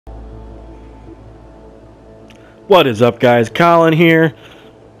What is up, guys? Colin here.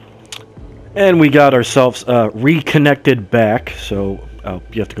 And we got ourselves reconnected back. So,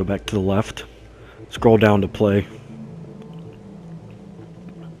 you have to go back to the left. Scroll down to play.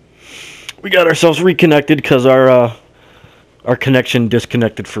 We got ourselves reconnected because our connection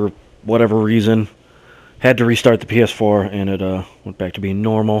disconnected for whatever reason. Had to restart the PS4 and it went back to being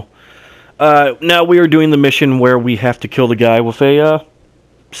normal. Now we are doing the mission where we have to kill the guy with a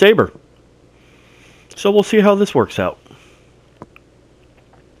saber. So we'll see how this works out.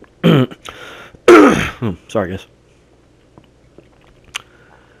 Sorry, guys.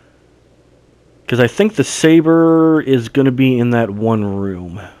 Because I think the saber is going to be in that one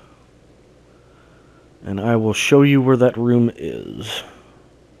room. And I will show you where that room is.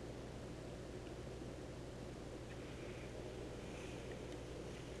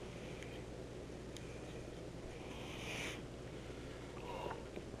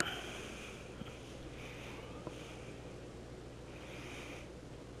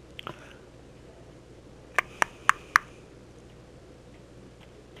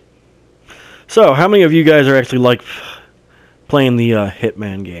 So, how many of you guys are actually like playing the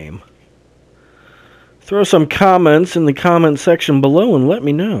Hitman game? Throw some comments in the comment section below and let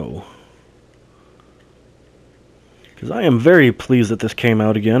me know. Because I am very pleased that this came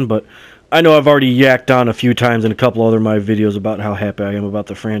out again, but I know I've already yacked on a few times in a couple other of my videos about how happy I am about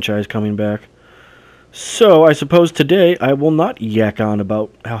the franchise coming back. So, I suppose today I will not yak on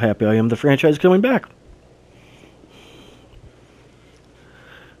about how happy I am the franchise coming back.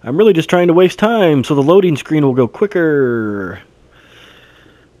 I'm really just trying to waste time so the loading screen will go quicker.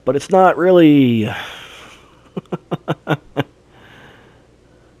 But it's not really. I'm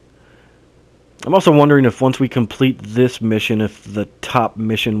also wondering if once we complete this mission, if the top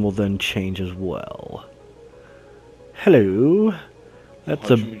mission will then change as well. Hello. That's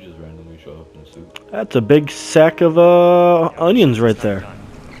a big sack of onions right there.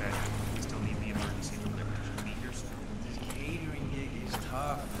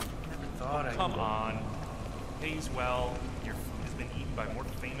 Come on. Pays well. Your food has been eaten by more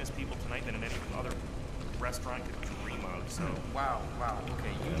famous people tonight than in any other restaurant could dream of, so... Wow,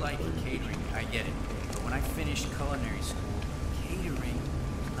 okay, you like catering, I get it. But when I finished culinary school, catering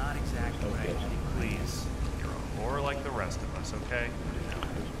was not exactly what I did. Please, you're a whore like the rest of us, okay?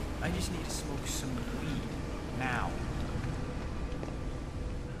 I just need to smoke some weed. Now.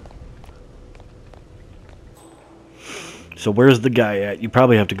 So where's the guy at? You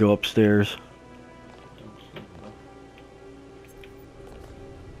probably have to go upstairs.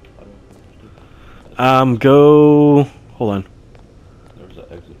 Go... Hold on. There's an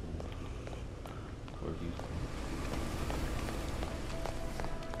exit.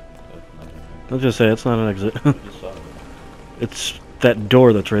 I'll just say it's not an exit. It's that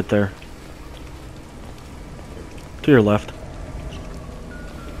door that's right there. To your left.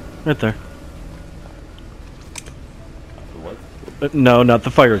 Right there. No, not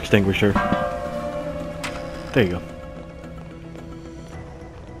the fire extinguisher. There you go.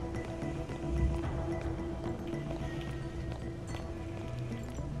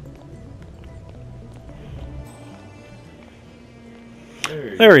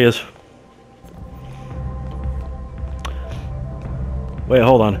 There he is. Wait,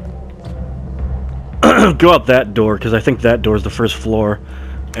 hold on. Go out that door, because I think that door is the first floor.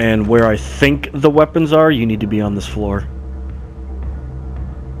 And where I think the weapons are, you need to be on this floor.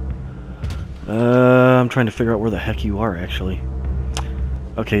 I'm trying to figure out where the heck you are, actually.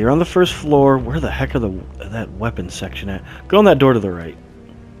 Okay, you're on the first floor. Where the heck are that weapons section at? Go on that door to the right.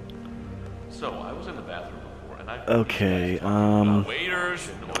 So, I was in the bathroom before, and I... Okay,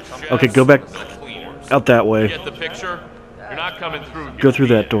 waiters, okay, go back out that way. Get the picture? You're not coming through. Go through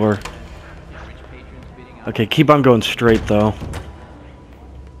that door. Okay, keep on going straight, though.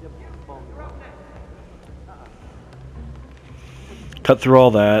 Cut through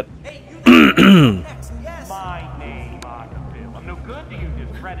all that. My name, I'm no good to you,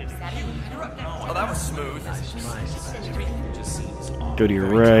 discredited. Oh, that was smooth. Go to your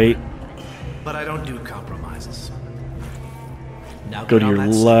right. But I don't do compromises. Now Go to your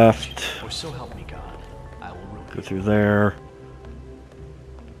left. Or so help me God, I will ruin Go through there.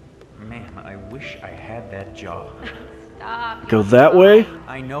 Man, I wish I had that job. Go that way.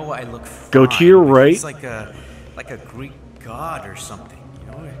 I know I look fine, Go to your but right. he's like a Greek god or something, you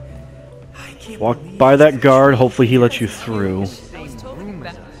know? I can't Walk believe by that he's guard. Hopefully he lets you through.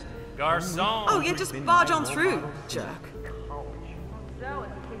 Garçon! Oh, yeah, just barge on through, jerk.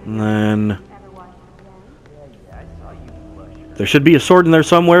 And then there should be a sword in there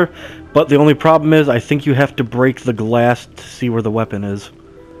somewhere, but the only problem is I think you have to break the glass to see where the weapon is.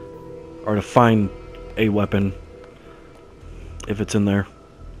 Or to find a weapon. if it's in there.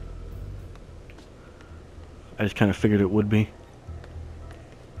 I just kind of figured it would be.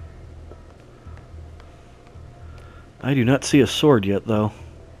 I do not see a sword yet, though.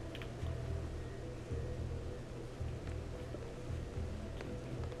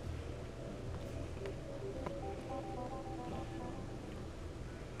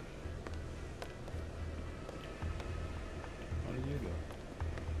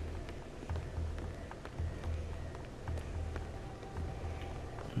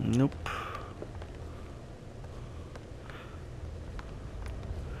 Nope.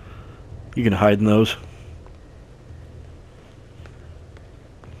 You can hide in those.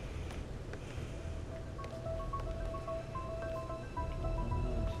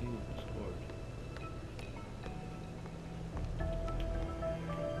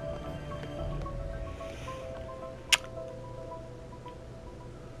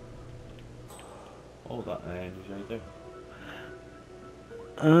 Oh, that man is right there.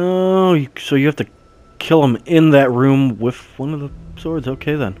 Oh, so you have to kill him in that room with one of the swords.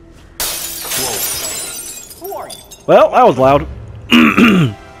 Okay, then. Whoa. Who are you? Well, that was loud.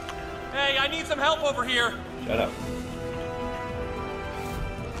 Hey, I need some help over here. Shut up.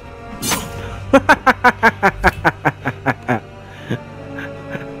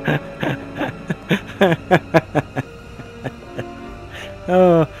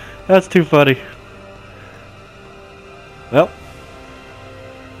 Oh, that's too funny. Well.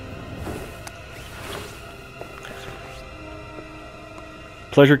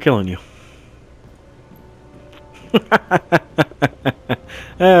 Pleasure killing you.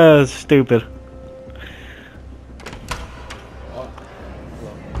 That's stupid.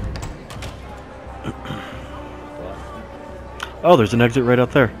 Oh, there's an exit right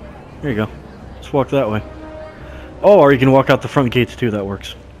out there. There you go. Just walk that way. Oh, or you can walk out the front gates too. That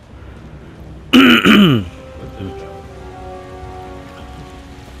works.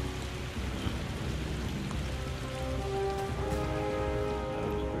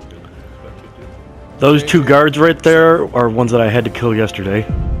 Those two guards right there are ones that I had to kill yesterday.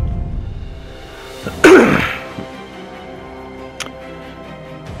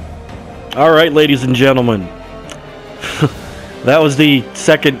 Alright, ladies and gentlemen. That was the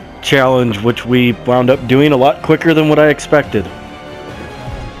second challenge, which we wound up doing a lot quicker than what I expected.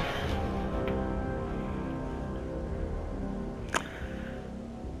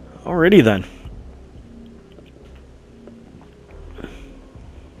 Alrighty then.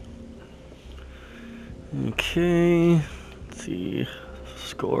 Okay, let's see,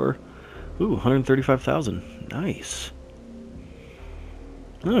 score. Ooh, 135,000. Nice.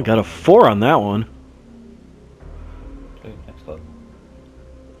 Oh, got a 4 on that one. Okay, next up.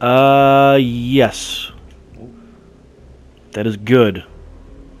 Yes. That is good.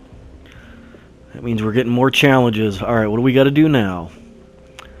 That means we're getting more challenges. Alright, what do we got to do now?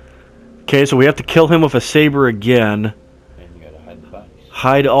 Okay, so we have to kill him with a saber again. And you gotta hide the bodies.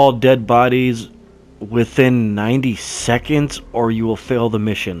 Hide all dead bodies within 90 seconds or you will fail the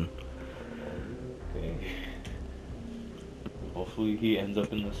mission. Okay. Hopefully he ends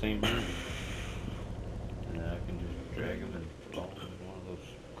up in the same room. And then I can just drag him and throw him in one of those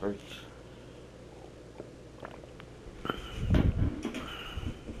crates.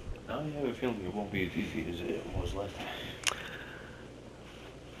 I have a feeling it won't be as easy as it was last time.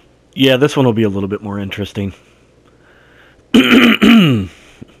 Yeah, this one will be a little bit more interesting.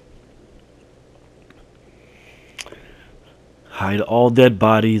 Hide all dead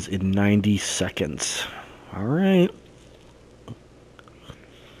bodies in 90 seconds. Alright.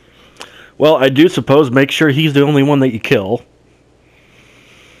 Well, I do suppose make sure he's the only one that you kill.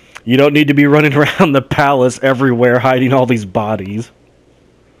 You don't need to be running around the palace everywhere hiding all these bodies.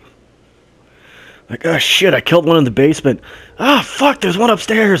 Like, oh shit, I killed one in the basement. Ah, fuck, there's one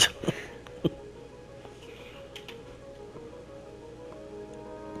upstairs.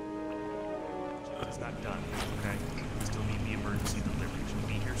 It's not done, okay? We still need the emergency delivery. She'll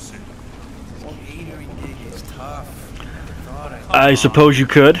be here soon. Catering gig is tough. Never thought I suppose you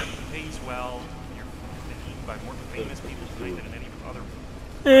could. Pays well. You're been eaten by more famous people tonight than in any other.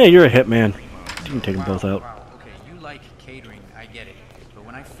 Eh, you're a hitman. You can take them both out. Wow, okay, you like catering, I get it. But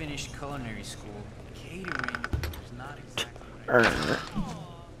when I finished culinary school, catering was not exactly what I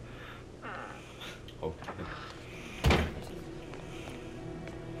Okay.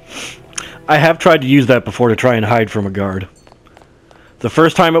 I have tried to use that before to try and hide from a guard. The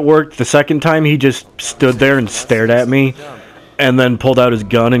first time it worked, the second time he just stood there and stared at me and then pulled out his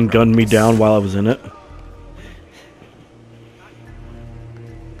gun and gunned me down while I was in it.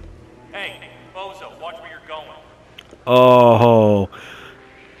 Hey, Bozo, watch where you're going. Oh.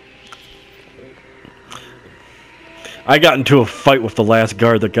 I got into a fight with the last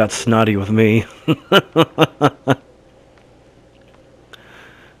guard that got snotty with me. Okay,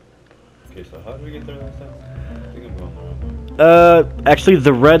 so how did we get there last time? I think I'm going the wrong way. Actually,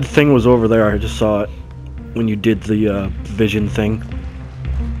 the red thing was over there. I just saw it when you did the vision thing.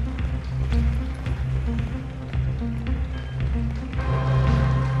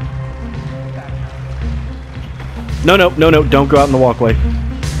 No, don't go out in the walkway.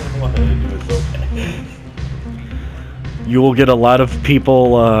 What did I do? It's okay. You will get a lot of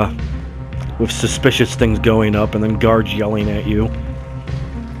people with suspicious things going up and then guards yelling at you.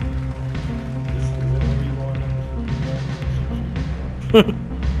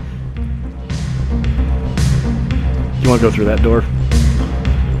 You want to go through that door?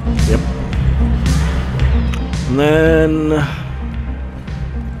 Yep. And then...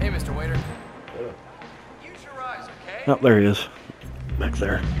 Hey, Mr. Waiter. Use your eyes, okay? Oh, there he is. Back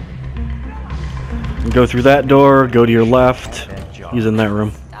there. Go through that door, go to your left. He's in that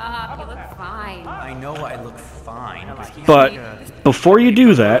room. Stop, you look fine. I know I look fine, But before you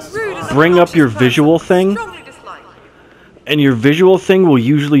do that, bring up your visual thing. Strongly disliked. And your visual thing will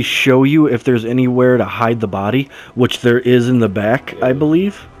usually show you if there's anywhere to hide the body, which there is in the back, I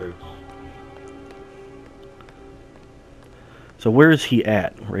believe. So where is he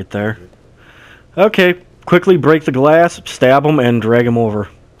at? Right there. Okay, quickly break the glass, stab him, and drag him over.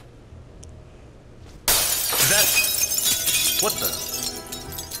 What the?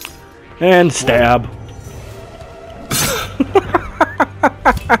 And stab.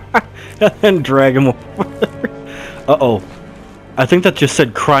 And drag him over. Uh-oh. I think that just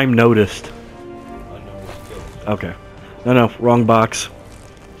said crime noticed. Okay. No, wrong box.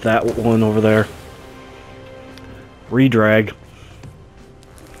 That one over there. Redrag.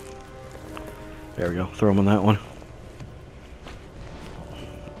 There we go. Throw him on that one.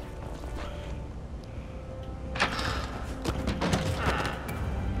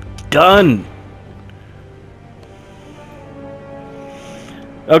 Done!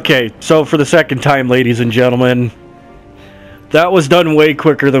 Okay, so for the second time, ladies and gentlemen, that was done way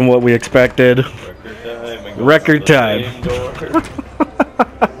quicker than what we expected. Record time.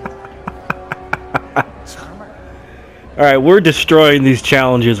 Alright, we're destroying these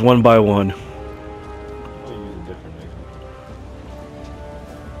challenges one by one.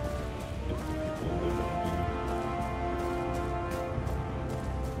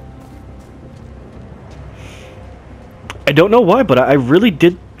 I don't know why, but I really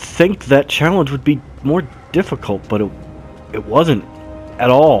did think that challenge would be more difficult, but it wasn't at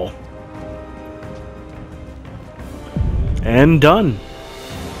all. And done.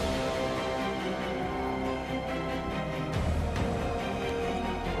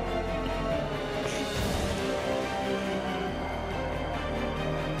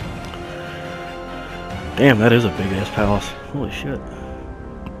 Damn, that is a big ass palace. Holy shit.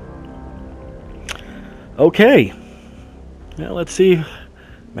 Okay. Now let's see.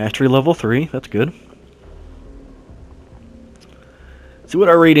 Mastery level 3. That's good. See what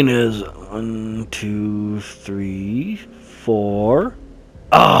our rating is. 1, 2, 3, 4.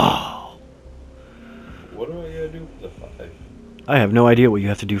 Oh! What do I gotta do for the 5? I have no idea what you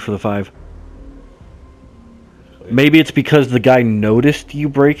have to do for the 5. Maybe it's because the guy noticed you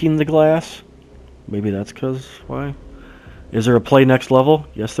breaking the glass. Maybe that's because why. Is there a play next level?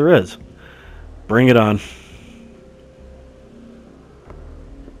 Yes, there is. Bring it on.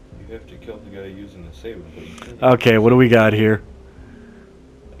 You have to kill the guy using the saber. Okay, what do we got here?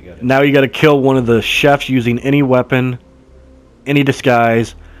 Now you gotta kill one of the chefs using any weapon, any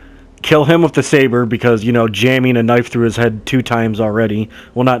disguise. Kill him with the saber because, you know, jamming a knife through his head 2 times already.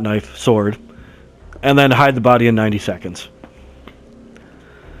 Well, not knife, sword. And then hide the body in 90 seconds.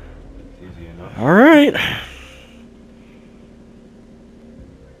 Easy enough. Alright.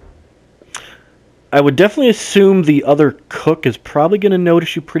 I would definitely assume the other cook is probably going to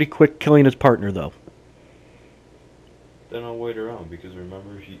notice you pretty quick killing his partner, though. Then I'll wait around, because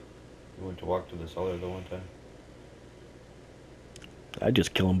remember you went to walk to the cellar the one time? I'd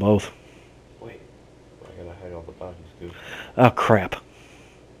just kill them both. Wait. I gotta hide all the bodies, too. Oh, crap.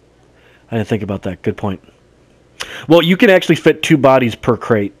 I didn't think about that. Good point. Well, you can actually fit 2 bodies per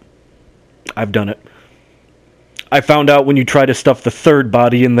crate. I've done it. I found out when you try to stuff the 3rd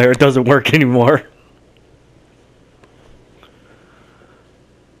body in there, it doesn't work anymore.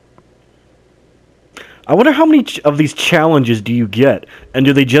 I wonder how many of these challenges do you get? And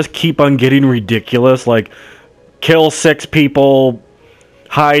do they just keep on getting ridiculous? Like, kill 6 people,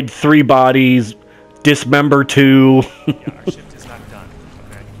 hide 3 bodies, dismember 2. Yeah, our shift is not done.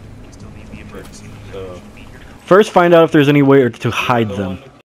 Okay, we still need the emergency. So, First, find out if there's any way to hide them.